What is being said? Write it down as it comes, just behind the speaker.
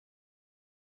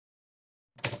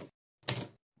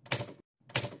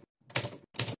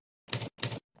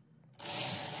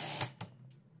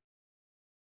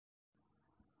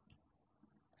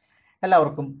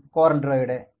എല്ലാവർക്കും കോറൽ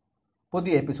ഡ്രോയുടെ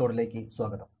പുതിയ എപ്പിസോഡിലേക്ക്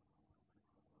സ്വാഗതം.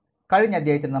 കഴിഞ്ഞ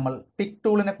അധ്യായത്തിൽ നമ്മൾ പിക്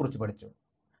ടൂളിനെ കുറിച്ച് പഠിച്ചു.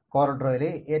 കോറൽ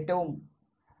ഡ്രോയിലെ ഏറ്റവും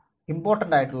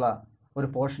ഇമ്പോർട്ടൻ്റ് ആയിട്ടുള്ള ഒരു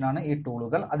പോർഷനാണ് ഈ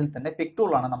ടൂളുകൾ. അതിൽ തന്നെ പിക്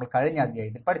ടൂളാണ് നമ്മൾ കഴിഞ്ഞ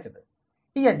അധ്യായത്തിൽ പഠിച്ചത്.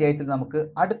 ഈ അധ്യായത്തിൽ നമുക്ക്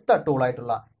അടുത്ത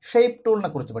ടൂളായിട്ടുള്ള ഷേപ്പ്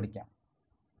ടൂളിനെ കുറിച്ച് പഠിക്കാം.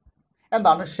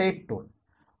 എന്താണ് ഷേപ്പ് ടൂൾ?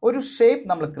 ഒരു ഷേപ്പ്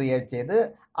നമ്മൾ ക്രിയേറ്റ് ചെയ്ത്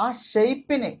ആ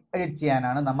ഷേപ്പിനെ എഡിറ്റ്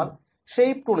ചെയ്യാനാണ് നമ്മൾ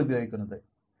ഷേപ്പ് ടൂൾ ഉപയോഗിക്കുന്നത്.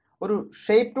 ഒരു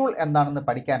ഷേപ്പ് ടൂൾ എന്താണെന്ന്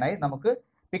പഠിക്കാനായി നമുക്ക്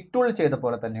പിക് ടൂൾ ചെയ്ത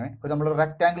പോലെ തന്നെ നമ്മൾ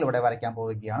റെക്റ്റാങ്കിൾ ഇവിടെ വരയ്ക്കാൻ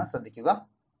പോവുകയാണ്. ശ്രദ്ധിക്കുക,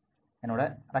 ഞാനിവിടെ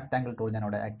റെക്റ്റാങ്കിൾ ടൂൾ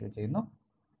ഞാനിവിടെ ആക്റ്റീവ് ചെയ്യുന്നു.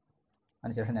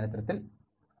 അതിനുശേഷം ഞാൻ ഇത്തരത്തിൽ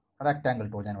റെക്റ്റാങ്കിൾ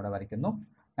ടൂൾ ഞാനിവിടെ വരയ്ക്കുന്നു.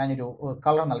 ഞാനൊരു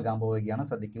കളർ നൽകാൻ പോവുകയാണ്.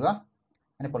 ശ്രദ്ധിക്കുക,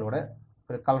 ഞാനിപ്പോൾ ഇവിടെ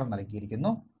ഒരു കളർ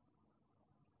നൽകിയിരിക്കുന്നു.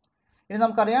 ഇനി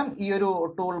നമുക്കറിയാം, ഈ ഒരു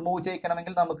ടൂൾ മൂവ്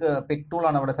ചെയ്യിക്കണമെങ്കിൽ നമുക്ക് പിക്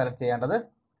ടൂളാണ് ഇവിടെ സെലക്ട് ചെയ്യേണ്ടത്.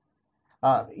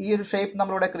 ഈ ഒരു ഷേപ്പ്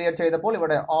നമ്മളിവിടെ ക്രിയേറ്റ് ചെയ്തപ്പോൾ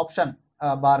ഇവിടെ ഓപ്ഷൻ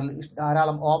ബാറിൽ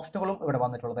ധാരാളം ഓപ്ഷനുകളും ഇവിടെ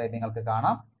വന്നിട്ടുള്ളതായി നിങ്ങൾക്ക്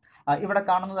കാണാം. ഇവിടെ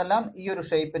കാണുന്നതെല്ലാം ഈ ഒരു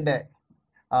ഷേപ്പിന്റെ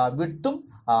വിഡ്ത്തും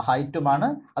ഹൈറ്റുമാണ്.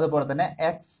 അതുപോലെ തന്നെ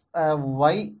എക്സ്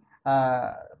വൈ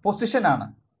പൊസിഷനാണ്.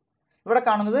 ഇവിടെ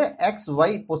കാണുന്നത് എക്സ് വൈ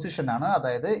പൊസിഷനാണ്.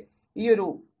 അതായത് ഈ ഒരു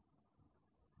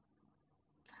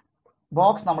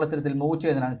ബോക്സ് നമ്മൾ ഇത്തരത്തിൽ മൂവ്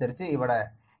ചെയ്യുന്നതിനനുസരിച്ച് ഇവിടെ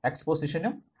എക്സ്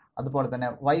പൊസിഷനും അതുപോലെ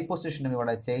തന്നെ വൈ പൊസിഷനും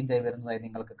ഇവിടെ ചേഞ്ച് ആയി വരുന്നതായി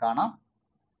നിങ്ങൾക്ക് കാണാം.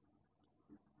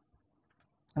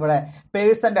 ഇവിടെ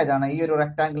പേഴ്സൻറ്റേജ് ആണ്, ഈ ഒരു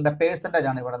റെക്ടാങ്കിളിന്റെ പേഴ്സൻറ്റേജ്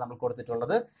ആണ് ഇവിടെ നമ്മൾ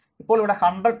കൊടുത്തിട്ടുള്ളത്. ഇപ്പോൾ ഇവിടെ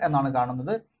 100 എന്നാണ്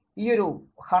കാണുന്നത്. ഈ ഒരു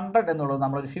 100 എന്നുള്ളത്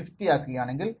നമ്മളൊരു 50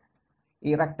 ആക്കുകയാണെങ്കിൽ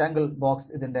ഈ റെക്ടാങ്കിൾ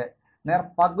ബോക്സ് ഇതിന്റെ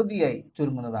നേർപകുതിയായി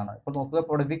ചുരുങ്ങുന്നതാണ്. ഇപ്പോൾ നോക്കുക,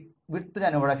 ഇപ്പോൾ ഇവിടെ വിഡ്ത്ത്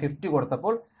ഞാൻ ഇവിടെ 50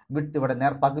 കൊടുത്തപ്പോൾ വിഡ്ത്ത് ഇവിടെ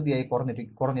നേർപകുതിയായി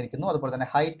കുറഞ്ഞിരിക്കുന്നു. അതുപോലെ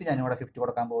തന്നെ ഹൈറ്റ് ഞാൻ ഇവിടെ 50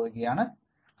 കൊടുക്കാൻ പോവുകയാണ്.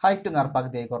 ഹൈറ്റ്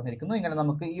നേർപകുതിയായി കുറഞ്ഞിരിക്കുന്നു. ഇങ്ങനെ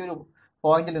നമുക്ക് ഈ ഒരു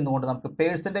പോയിന്റിൽ നിന്നുകൊണ്ട് നമുക്ക്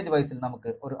പേഴ്സൻറ്റേജ് വൈസിൽ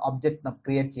നമുക്ക് ഒരു ഒബ്ജക്റ്റ്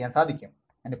ക്രിയേറ്റ് ചെയ്യാൻ സാധിക്കും.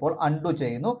 ഞാനിപ്പോൾ അൺഡു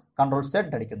ചെയ്യുന്നു, കൺട്രോൾ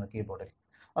സെഡ് അടിക്കുന്നു കീബോർഡിൽ.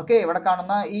 ഓക്കെ, ഇവിടെ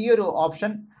കാണുന്ന ഈ ഒരു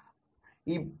ഓപ്ഷൻ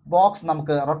ഈ ബോക്സ്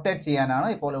നമുക്ക് റൊട്ടേറ്റ് ചെയ്യാനാണ്.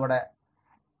 ഇപ്പോൾ ഇവിടെ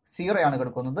 0 ആണ്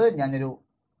കൊടുക്കുന്നത്. ഞാനൊരു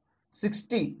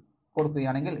 60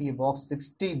 കൊടുക്കുകയാണെങ്കിൽ ഈ ബോക്സ്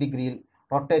 60 ഡിഗ്രിയിൽ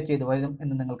റൊട്ടേറ്റ് ചെയ്ത് വരും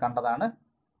എന്ന് നിങ്ങൾ കണ്ടതാണ്.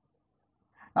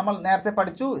 നമ്മൾ നേരത്തെ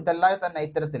പഠിച്ചു, ഇതല്ലാതെ തന്നെ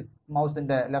ഇത്തരത്തിൽ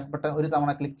മൗസിന്റെ ലെഫ്റ്റ് ബട്ടൺ ഒരു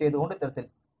തവണ ക്ലിക്ക് ചെയ്തുകൊണ്ട് ഇത്തരത്തിൽ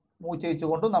മൂവ്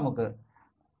ചെയ്യിച്ചുകൊണ്ടും നമുക്ക്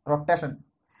റൊട്ടേഷൻ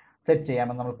സെറ്റ്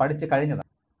ചെയ്യാമെന്ന് നമ്മൾ പഠിച്ചു കഴിഞ്ഞതാണ്.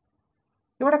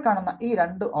 ഇവിടെ കാണുന്ന ഈ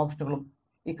രണ്ട് ഓപ്ഷനുകളും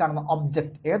ഈ കാണുന്ന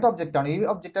ഒബ്ജക്റ്റ് ഏത് ഒബ്ജക്റ്റ് ആണ്, ഈ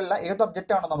ഒബ്ജക്റ്റ് അല്ല, ഏത്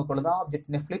ഒബ്ജക്റ്റ് ആണോ നമുക്കുള്ളത് ആ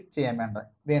ഒബ്ജക്റ്റിനെ ഫ്ലിപ്പ് ചെയ്യാൻ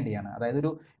വേണ്ടിയാണ്. അതായത്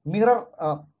ഒരു മിറർ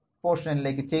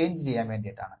പോർഷനിലേക്ക് ചേഞ്ച് ചെയ്യാൻ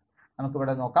വേണ്ടിയിട്ടാണ്.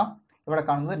 നമുക്കിവിടെ നോക്കാം. ഇവിടെ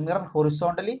കാണുന്നത് മിറർ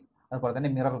ഹൊറിസോണ്ടലി അതുപോലെ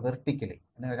തന്നെ മിറർ വെർട്ടിക്കലി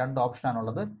എന്നിങ്ങനെ രണ്ട്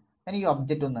ഓപ്ഷനാണുള്ളത്. ഞാൻ ഈ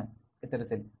ഒബ്ജക്റ്റ് ഒന്ന്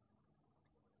ഇത്തരത്തിൽ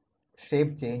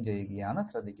ഷേപ്പ് ചേഞ്ച് ചെയ്യുകയാണ്.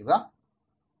 ശ്രദ്ധിക്കുക,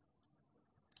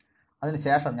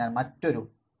 അതിനുശേഷം ഞാൻ മറ്റൊരു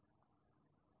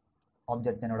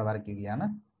ഒബ്ജക്റ്റ് ഞാൻ ഇവിടെ വരയ്ക്കുകയാണ്.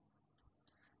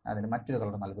 അതിന് മറ്റൊരു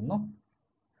കളർ നൽകുന്നു.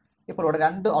 ഇപ്പോൾ ഇവിടെ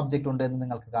രണ്ട് ഒബ്ജക്റ്റ് ഉണ്ട് എന്ന്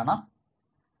നിങ്ങൾക്ക് കാണാം.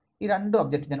 ഈ രണ്ട്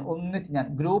ഒബ്ജക്റ്റ് ഞാൻ ഒന്നിച്ച്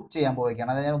ഗ്രൂപ്പ് ചെയ്യാൻ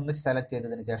പോവുകയാണ്. അത് ഞാൻ ഒന്നിച്ച് സെലക്ട്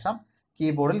ചെയ്തതിന് ശേഷം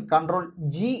കീബോർഡിൽ കൺട്രോൾ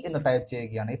G എന്ന് ടൈപ്പ്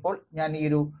ചെയ്യുകയാണ്. ഇപ്പോൾ ഞാൻ ഈ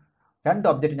ഒരു രണ്ട്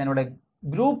ഒബ്ജക്റ്റ് ഞാൻ ഇവിടെ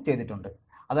ഗ്രൂപ്പ് ചെയ്തിട്ടുണ്ട്.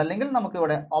 അതല്ലെങ്കിൽ നമുക്ക്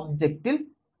ഇവിടെ ഒബ്ജക്റ്റിൽ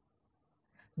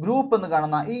ഗ്രൂപ്പ് എന്ന്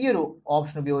കാണുന്ന ഈ ഒരു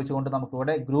ഓപ്ഷൻ ഉപയോഗിച്ചുകൊണ്ട് നമുക്ക്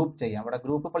ഇവിടെ ഗ്രൂപ്പ് ചെയ്യാം. ഇവിടെ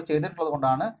ഗ്രൂപ്പ് ഇപ്പോൾ ചെയ്തിട്ടുള്ളത്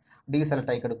കൊണ്ടാണ്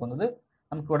ഡീസെലക്ട് ആയി എടുക്കുന്നത്.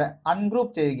 നമുക്കിവിടെ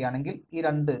അൺഗ്രൂപ്പ് ചെയ്യുകയാണെങ്കിൽ ഈ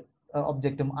രണ്ട്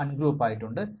ഒബ്ജക്റ്റും അൺഗ്രൂപ്പ്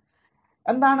ആയിട്ടുണ്ട്.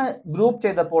 എന്താണ് ഗ്രൂപ്പ്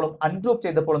ചെയ്തപ്പോഴും അൺഗ്രൂപ്പ്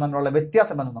ചെയ്തപ്പോഴും തമ്മിലുള്ള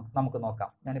വ്യത്യാസം എന്ന് നമുക്ക് നോക്കാം.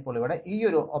 ഞാനിപ്പോൾ ഇവിടെ ഈ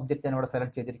ഒരു ഒബ്ജക്റ്റ് ഞാൻ ഇവിടെ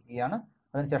സെലക്ട് ചെയ്തിരിക്കുകയാണ്.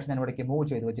 അതിനുശേഷം ഞാൻ ഇവിടേക്ക് മൂവ്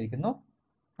ചെയ്ത് വെച്ചിരിക്കുന്നു.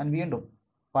 ഞാൻ വീണ്ടും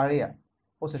പഴയ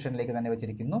പൊസിഷനിലേക്ക് തന്നെ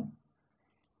വെച്ചിരിക്കുന്നു.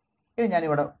 ഇനി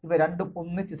ഞാനിവിടെ ഇവ രണ്ടും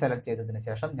ഒന്നിച്ച് സെലക്ട് ചെയ്തതിന്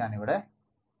ശേഷം ഞാനിവിടെ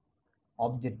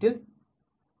ഒബ്ജക്റ്റിൽ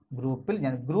ഗ്രൂപ്പിൽ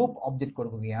ഞാൻ ഗ്രൂപ്പ് ഒബ്ജക്റ്റ്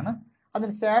കൊടുക്കുകയാണ്.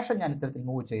 അതിനുശേഷം ഞാൻ ഇത്തരത്തിൽ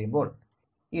മൂവ് ചെയ്യുമ്പോൾ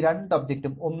ഈ രണ്ട്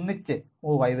ഒബ്ജക്റ്റും ഒന്നിച്ച്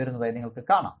മൂവ് ആയി വരുന്നതായി നിങ്ങൾക്ക്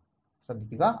കാണാം.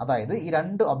 ശ്രദ്ധിക്കുക, അതായത് ഈ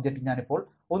രണ്ട് ഒബ്ജക്റ്റ് ഞാനിപ്പോൾ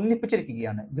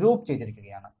ഒന്നിപ്പിച്ചിരിക്കുകയാണ്, ഗ്രൂപ്പ്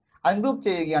ചെയ്തിരിക്കുകയാണ്. അൺഗ്രൂപ്പ്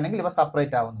ചെയ്യുകയാണെങ്കിൽ ഇവ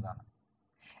സെപ്പറേറ്റ് ആവുന്നതാണ്.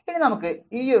 ഇനി നമുക്ക്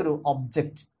ഈ ഒരു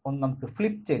ഒബ്ജക്റ്റ് ഒന്ന് നമുക്ക്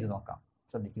ഫ്ലിപ്പ് ചെയ്ത് നോക്കാം.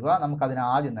 ശ്രദ്ധിക്കുക, നമുക്ക് അതിന്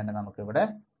ആദ്യം തന്നെ നമുക്ക് ഇവിടെ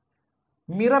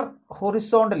മിറർ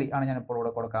ഹൊറിസോണ്ടലി ആണ് ഞാനിപ്പോൾ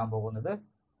ഇവിടെ കൊടുക്കാൻ പോകുന്നത്.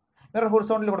 മിറർ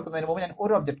ഹൊറിസോണ്ടലി കൊടുക്കുന്നതിന് മുമ്പ് ഞാൻ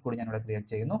ഒരു ഒബ്ജക്റ്റ് കൂടി ഞാൻ ഇവിടെ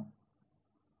ക്രിയേറ്റ് ചെയ്യുന്നു.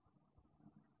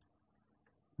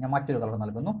 ഞാൻ മറ്റൊരു കളർ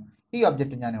നൽകുന്നു. ഈ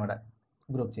ഒബ്ജക്റ്റ് ഞാനിവിടെ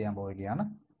ഗ്രൂപ്പ് ചെയ്യാൻ പോവുകയാണ്.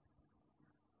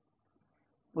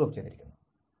 ഗ്രൂപ്പ് ചെയ്തിരിക്കുന്നു.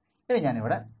 ഇനി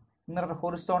ഞാനിവിടെ മിറർ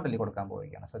ഹൊറിസോണ്ടലി കൊടുക്കാൻ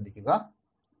പോവുകയാണ്. ശ്രദ്ധിക്കുക,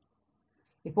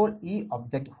 ഇപ്പോൾ ഈ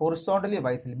ഒബ്ജക്റ്റ് ഹൊറിസോണ്ടലി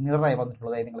വൈസിൽ മിററായി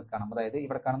വന്നിട്ടുള്ളതായി നിങ്ങൾക്ക് കാണാം. അതായത്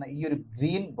ഇവിടെ കാണുന്ന ഈ ഒരു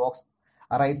ഗ്രീൻ ബോക്സ്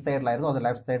റൈറ്റ് സൈഡിലായിരുന്നു, അത്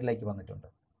ലെഫ്റ്റ് സൈഡിലേക്ക് വന്നിട്ടുണ്ട്.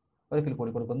 ഒരിക്കൽ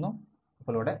കൂടി കൊടുക്കുന്നു.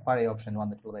 ഇപ്പോൾ ഇവിടെ പഴയ ഓപ്ഷൻ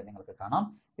വന്നിട്ടുള്ളതായി നിങ്ങൾക്ക് കാണാം.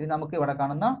 ഇനി നമുക്ക് ഇവിടെ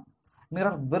കാണുന്ന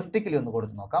മിറർ വെർട്ടിക്കലി ഒന്ന്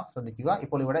കൊടുത്ത് നോക്കാം. ശ്രദ്ധിക്കുക,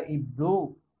 ഇപ്പോൾ ഇവിടെ ഈ ബ്ലൂ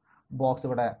ബോക്സ്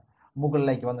ഇവിടെ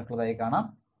മുകളിലേക്ക് വന്നിട്ടുള്ളതായി കാണാം.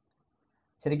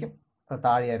 ശരിക്കും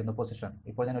താഴെയായിരുന്നു പൊസിഷൻ.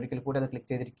 ഇപ്പോൾ ഞാൻ ഒരിക്കൽ കൂടി അത് ക്ലിക്ക്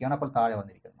ചെയ്തിരിക്കുകയാണ്. അപ്പോൾ താഴെ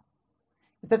വന്നിരിക്കുന്നു.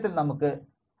 ഇത്തരത്തിൽ നമുക്ക്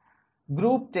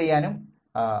ഗ്രൂപ്പ് ചെയ്യാനും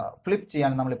ഫ്ലിപ്പ്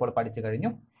ചെയ്യാനും നമ്മളിപ്പോൾ പഠിച്ചു കഴിഞ്ഞു.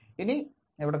 ഇനി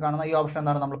ഇവിടെ കാണുന്ന ഈ ഓപ്ഷൻ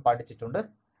എന്താണ് നമ്മൾ പഠിച്ചിട്ടുണ്ട്.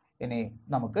 ഇനി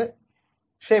നമുക്ക്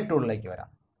ഷേപ്പ് ടൂളിലേക്ക് വരാം.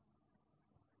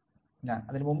 ഞാൻ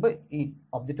അതിന് മുമ്പ് ഈ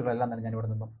ഒബ്ജക്റ്റുകളെല്ലാം തന്നെ ഞാൻ ഇവിടെ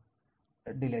നിന്നും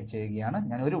ഡിലീറ്റ് ചെയ്യുകയാണ്.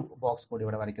 ഞാൻ ഒരു ബോക്സ് കൂടി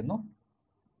ഇവിടെ വരയ്ക്കുന്നു,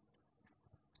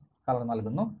 കളർ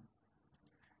നൽകുന്നു.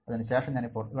 അതിനുശേഷം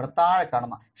ഞാനിപ്പോൾ ഇവിടെ താഴെ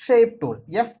കാണുന്ന ഷേപ്പ് ടൂൾ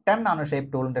F10 ആണ് ഷേപ്പ്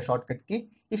ടൂളിന്റെ ഷോർട്ട് കട്ട് കീ.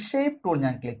 ഈ ഷേപ്പ് ടൂൾ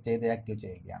ഞാൻ ക്ലിക്ക് ചെയ്ത് ആക്റ്റീവ്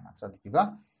ചെയ്യുകയാണ്. ശ്രദ്ധിക്കുക,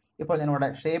 ഇപ്പോൾ ഞാൻ ഇവിടെ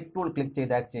ഷേപ്പ് ടൂൾ ക്ലിക്ക്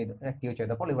ചെയ്ത് ആക്റ്റീവ്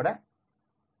ചെയ്തപ്പോൾ ഇവിടെ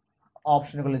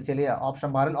ഓപ്ഷൻ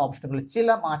ബാറിൽ ഓപ്ഷനുകളിൽ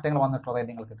ചില മാറ്റങ്ങൾ വന്നിട്ടുള്ളതായി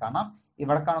നിങ്ങൾക്ക് കാണാം.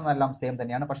 ഇവിടെ കാണുന്നതെല്ലാം സെയിം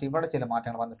തന്നെയാണ്, പക്ഷേ ഇവിടെ ചില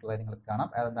മാറ്റങ്ങൾ വന്നിട്ടുള്ളതായി നിങ്ങൾക്ക് കാണാം.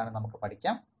 അതെന്താണ് നമുക്ക്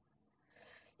പഠിക്കാം.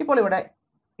 ഇപ്പോൾ ഇവിടെ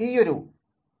ഈ ഒരു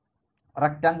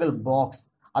റെക്റ്റാങ്കിൾ ബോക്സ്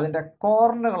അതിൻ്റെ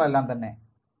കോർണറുകളെല്ലാം തന്നെ,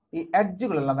 ഈ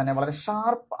എഡ്ജുകളെല്ലാം തന്നെ വളരെ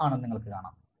ഷാർപ്പ് ആണെന്ന് നിങ്ങൾക്ക്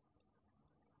കാണാം.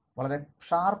 വളരെ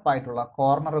ഷാർപ്പായിട്ടുള്ള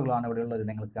കോർണറുകളാണ് ഇവിടെ ഉള്ളത്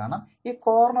നിങ്ങൾക്ക് കാണാം. ഈ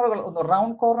കോർണറുകൾ ഒന്ന്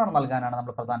റൗണ്ട് കോർണർ നൽകാനാണ്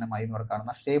നമ്മൾ പ്രധാനമായും ഇവിടെ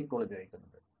കാണുന്ന ഷേപ്പ് ടൂൾ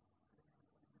ഉപയോഗിക്കുന്നത്.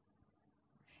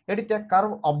 Edit A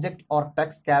curve object or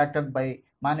text ക്യാരക്ടർഡ് by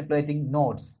manipulating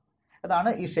nodes. അതാണ്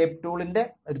ഈ ഷേപ്പ് ടൂളിന്റെ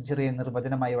ഒരു ചെറിയ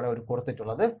നിർവചനമായി ഇവിടെ ഒരു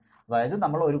കൊടുത്തിട്ടുള്ളത്. അതായത്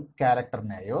നമ്മൾ ഒരു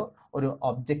ക്യാരക്ടറിനെയോ ഒരു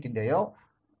ഒബ്ജക്റ്റിന്റെയോ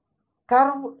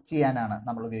കർവ് ചെയ്യാനാണ്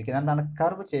നമ്മൾ ഉപയോഗിക്കുന്നത്. എന്താണ്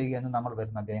കർവ് ചെയ്യുക എന്ന് നമ്മൾ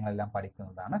വരുന്ന അധ്യായങ്ങളെല്ലാം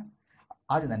പഠിക്കുന്നതാണ്.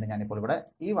 ആദ്യം തന്നെ ഞാനിപ്പോൾ ഇവിടെ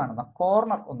ഈ കാണുന്ന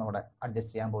കോർണർ ഒന്നിവിടെ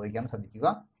അഡ്ജസ്റ്റ് ചെയ്യാൻ പോവുകയാണ്. ശ്രദ്ധിക്കുക,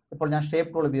 ഇപ്പോൾ ഞാൻ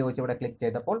ഷേപ്പ് ടൂൾ ഉപയോഗിച്ച് ഇവിടെ ക്ലിക്ക്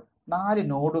ചെയ്തപ്പോൾ 4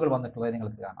 നോഡുകൾ വന്നിട്ടുള്ളത്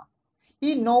നിങ്ങൾക്ക് കാണാം.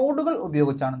 ഈ നോഡുകൾ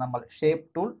ഉപയോഗിച്ചാണ് നമ്മൾ ഷേപ്പ്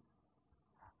ടൂൾ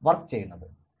വർക്ക് ചെയ്യുന്നത്.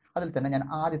 അതിൽ തന്നെ ഞാൻ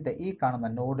ആദ്യത്തെ ഈ കാണുന്ന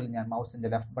നോഡിൽ ഞാൻ മൗസിന്റെ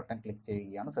ലെഫ്റ്റ് ബട്ടൺ ക്ലിക്ക്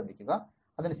ചെയ്യുകയാണ്. ശ്രദ്ധിക്കുക,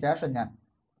 അതിനുശേഷം ഞാൻ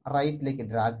റൈറ്റിലേക്ക്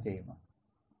ഡ്രാഗ് ചെയ്യുന്നു.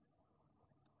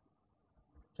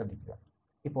 ശ്രദ്ധിക്കുക,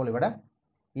 ഇപ്പോൾ ഇവിടെ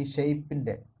ഈ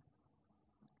ഷേപ്പിന്റെ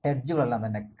എഡ്ജുകളെല്ലാം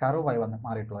തന്നെ കർവായി വന്ന്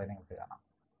മാറിയിട്ടുള്ളത് നിങ്ങൾക്ക് കാണാം.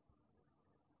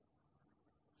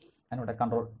 ഞാനിവിടെ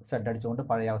Ctrl+Z അടിച്ചുകൊണ്ട്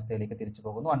പഴയ അവസ്ഥയിലേക്ക് തിരിച്ചു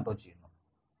പോകുന്നു, അൺഡു ചെയ്യുന്നു.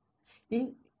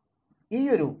 ഈ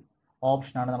ഒരു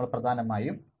ഓപ്ഷനാണ് നമ്മൾ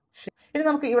പ്രധാനമായും. ഇനി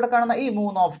നമുക്ക് ഇവിടെ കാണുന്ന ഈ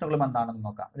 3 ഓപ്ഷനുകളും എന്താണെന്ന്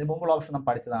നോക്കാം. ഇതിന് മുമ്പുള്ള ഓപ്ഷൻ നമ്മൾ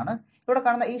പഠിച്ചതാണ്. ഇവിടെ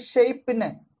കാണുന്ന ഈ ഷേപ്പിന്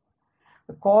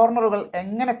കോർണറുകൾ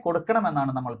എങ്ങനെ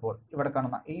കൊടുക്കണമെന്നാണ് നമ്മളിപ്പോൾ ഇവിടെ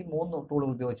കാണുന്ന ഈ 3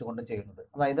 ടൂളുകൾ ഉപയോഗിച്ചുകൊണ്ട് ചെയ്യുന്നത്.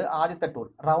 അതായത് ആദ്യത്തെ ടൂൾ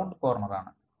റൗണ്ട് കോർണർ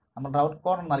ആണ്. നമ്മൾ റൗണ്ട്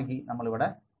കോർണർ നൽകി നമ്മളിവിടെ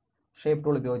ഷേപ്പ്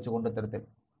ടൂൾ ഉപയോഗിച്ചുകൊണ്ട് ഇത്തരത്തിൽ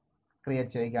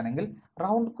ക്രിയേറ്റ് ചെയ്യുകയാണെങ്കിൽ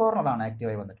റൗണ്ട് കോർണർ ആണ്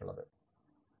ആക്റ്റീവായി വന്നിട്ടുള്ളത്.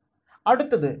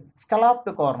 അടുത്തത്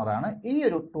സ്കലാപ്ഡ് കോർണർ ആണ്. ഈ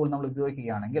ഒരു ടൂൾ നമ്മൾ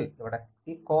ഉപയോഗിക്കുകയാണെങ്കിൽ ഇവിടെ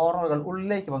ഈ കോർണറുകൾ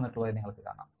ഉള്ളിലേക്ക് വന്നിട്ടുള്ളത് നിങ്ങൾക്ക്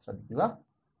കാണാം. ശ്രദ്ധിക്കുക.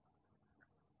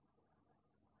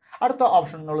 അടുത്ത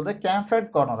ഓപ്ഷൻ എന്നുള്ളത് ക്യാംഫേർഡ്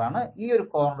കോർണർ ആണ്. ഈ ഒരു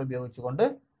കോർണർ ഉപയോഗിച്ചുകൊണ്ട്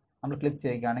നമ്മൾ ക്ലിക്ക്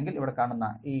ചെയ്യുകയാണെങ്കിൽ ഇവിടെ കാണുന്ന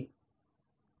ഈ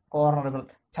കോർണറുകൾ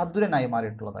ചതുരനായി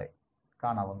മാറിയിട്ടുള്ളതായി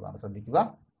കാണാവുന്നതാണ്. ശ്രദ്ധിക്കുക,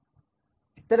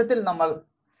 ഇത്തരത്തിൽ നമ്മൾ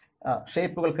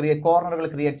കോർണറുകൾ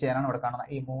ക്രിയേറ്റ് ചെയ്യാനാണ് ഇവിടെ കാണുന്ന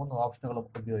ഈ 3 ഓപ്ഷനുകളും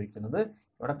ഉപയോഗിക്കുന്നത്.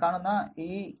 ഇവിടെ കാണുന്ന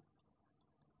ഈ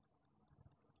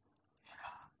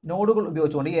നോഡുകൾ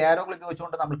ഉപയോഗിച്ചുകൊണ്ട്, ഈ ആരോകൾ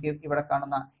ഉപയോഗിച്ചുകൊണ്ട് നമുക്ക് ഇവിടെ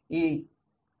കാണുന്ന ഈ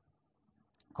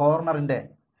കോർണറിന്റെ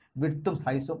വിഡ്ത്തും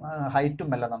ഹൈറ്റും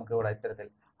എല്ലാം നമുക്ക് ഇവിടെ ഇത്തരത്തിൽ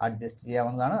അഡ്ജസ്റ്റ്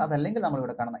ചെയ്യാവുന്നതാണ്. അതല്ലെങ്കിൽ നമ്മൾ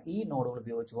ഇവിടെ കാണുന്ന ഈ നോഡുകൾ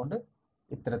ഉപയോഗിച്ചുകൊണ്ട്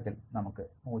ഇത്തരത്തിൽ നമുക്ക്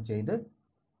മൂവ് ചെയ്ത്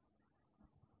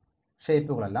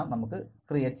ഷേപ്പുകളെല്ലാം നമുക്ക്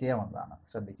ക്രിയേറ്റ് ചെയ്യാവുന്നതാണ്.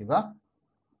 ശ്രദ്ധിക്കുക,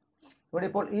 ഇവിടെ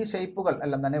ഇപ്പോൾ ഈ ഷേപ്പുകൾ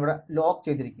എല്ലാം തന്നെ ഇവിടെ ലോക്ക്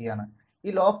ചെയ്തിരിക്കുകയാണ്.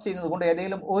 ഈ ലോക്ക് ചെയ്യുന്നത് കൊണ്ട്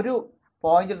ഏതെങ്കിലും ഒരു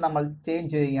പോയിന്റിൽ നമ്മൾ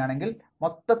ചേഞ്ച് ചെയ്യുകയാണെങ്കിൽ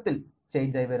മൊത്തത്തിൽ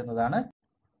ചേഞ്ച് ആയി വരുന്നതാണ്.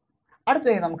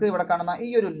 അടുത്തതായി നമുക്ക് ഇവിടെ കാണുന്ന ഈ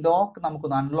ഒരു ലോക്ക്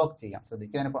നമുക്കൊന്ന് അൺലോക്ക് ചെയ്യാം.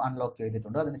 ശ്രദ്ധിക്കുക, ഞാനിപ്പോൾ അൺലോക്ക്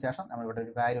ചെയ്തിട്ടുണ്ട്. അതിനുശേഷം നമ്മൾ ഇവിടെ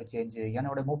ഒരു വാല്യൂ ചേഞ്ച് ചെയ്യുകയാണ്.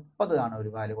 ഇവിടെ 30 ആണ് ഒരു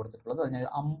വാല്യൂ കൊടുത്തിട്ടുള്ളത്. അത് ഞാൻ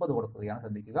 50 കൊടുക്കുകയാണ്.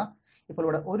 ശ്രദ്ധിക്കുക, ഇപ്പോൾ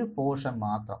ഇവിടെ ഒരു പോർഷൻ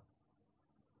മാത്രം,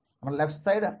 നമ്മൾ ലെഫ്റ്റ്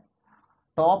സൈഡ്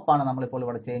ടോപ്പാണ് നമ്മളിപ്പോൾ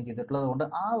ഇവിടെ ചേഞ്ച് ചെയ്തിട്ടുള്ളത് കൊണ്ട്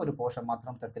ആ ഒരു പോർഷൻ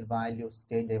മാത്രം ഇത്തരത്തിൽ വാല്യൂസ്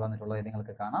ചേഞ്ച് ആയി വന്നിട്ടുള്ളത്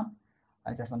നിങ്ങൾക്ക് കാണാം.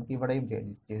 അതിനുശേഷം നമുക്ക് ഇവിടെയും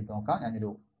ചേഞ്ച് ചെയ്ത് നോക്കാം.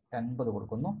 ഞാനൊരു 80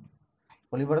 കൊടുക്കുന്നു.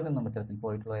 ഇപ്പോൾ ഇവിടെ നിന്നും ഇത്തരത്തിൽ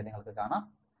പോയിട്ടുള്ളത് നിങ്ങൾക്ക് കാണാം.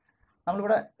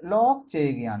 നമ്മളിവിടെ ലോക്ക്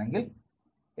ചെയ്യുകയാണെങ്കിൽ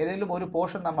ഏതെങ്കിലും ഒരു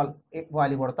പോർഷൻ നമ്മൾ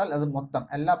വാല്യൂ കൊടുത്താൽ അത് മൊത്തം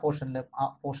എല്ലാ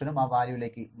പോർഷനും ആ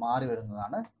വാല്യൂയിലേക്ക് മാറി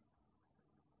വരുന്നതാണ്.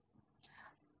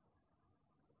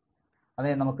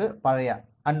 അതേ നമുക്ക് പഴയ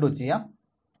അൺഡു ചെയ്യാം.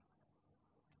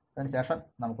 അതിനുശേഷം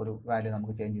നമുക്കൊരു വാല്യൂ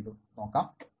നമുക്ക് ചേഞ്ച് ചെയ്ത് നോക്കാം.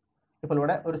 ഇപ്പോൾ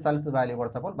ഇവിടെ ഒരു സ്ഥലത്ത് വാല്യൂ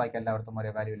കൊടുത്തപ്പോൾ ബാക്കി എല്ലായിടത്തും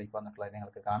ഒരേ വാല്യൂയിലേക്ക് വന്നിട്ടുള്ളത്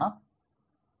നിങ്ങൾക്ക് കാണാം.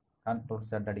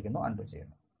 Ctrl+Z അടിക്കുന്നു, അൺഡു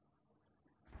ചെയ്യുന്നു.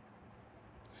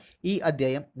 ഈ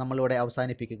അധ്യായം നമ്മളിവിടെ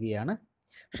അവസാനിപ്പിക്കുകയാണ്.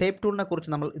 ഷേപ്പ് ടൂളിനെ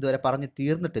കുറിച്ച് നമ്മൾ ഇതുവരെ പറഞ്ഞു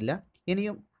തീർന്നിട്ടില്ല.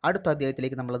 ഇനിയും അടുത്ത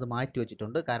അധ്യായത്തിലേക്ക് നമ്മളത് മാറ്റി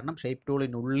വെച്ചിട്ടുണ്ട്. കാരണം ഷേപ്പ്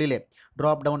ടൂളിനുള്ളിലെ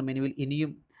ഡ്രോപ്പ് ഡൗൺ മെനുവിൽ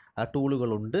ഇനിയും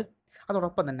ടൂളുകളുണ്ട്.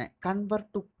 അതോടൊപ്പം തന്നെ കൺവെർട്ട്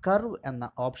ടു കർവ് എന്ന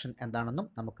ഓപ്ഷൻ എന്താണെന്നും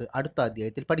നമുക്ക് അടുത്ത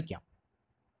അധ്യായത്തിൽ പഠിക്കാം.